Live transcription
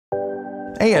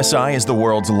ASI is the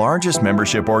world's largest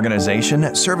membership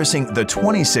organization servicing the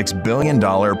 $26 billion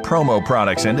promo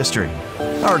products industry.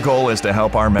 Our goal is to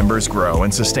help our members grow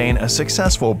and sustain a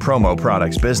successful promo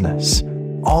products business.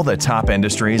 All the top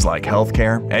industries like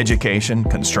healthcare, education,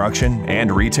 construction,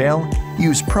 and retail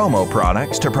use promo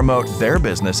products to promote their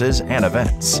businesses and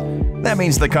events. That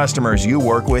means the customers you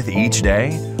work with each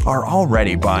day are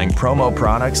already buying promo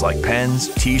products like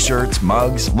pens, t-shirts,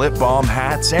 mugs, lip balm,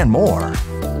 hats, and more.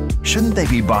 Shouldn't they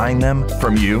be buying them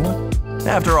from you?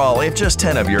 After all, if just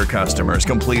 10 of your customers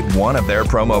complete one of their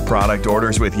promo product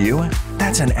orders with you,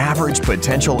 that's an average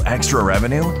potential extra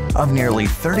revenue of nearly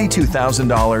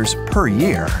 $32,000 per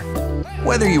year.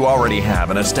 Whether you already have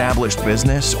an established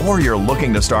business or you're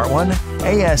looking to start one,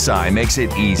 ASI makes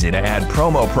it easy to add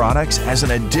promo products as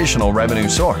an additional revenue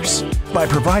source by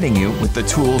providing you with the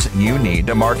tools you need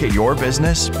to market your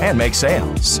business and make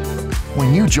sales.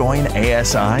 When you join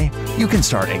ASI, you can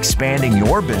start expanding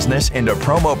your business into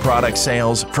promo product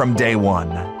sales from day one.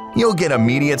 You'll get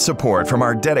immediate support from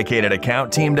our dedicated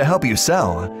account team to help you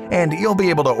sell, and you'll be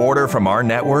able to order from our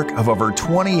network of over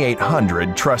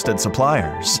 2,800 trusted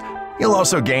suppliers. You'll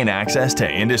also gain access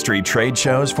to industry trade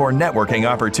shows for networking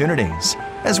opportunities,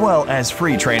 as well as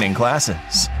free training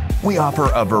classes. We offer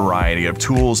a variety of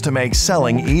tools to make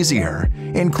selling easier,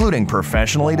 including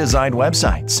professionally designed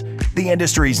websites, the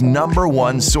industry's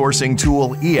 #1 sourcing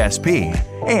tool ESP,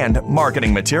 and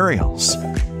marketing materials.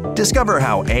 Discover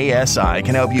how ASI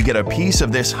can help you get a piece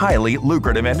of this highly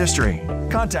lucrative industry.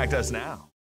 Contact us now.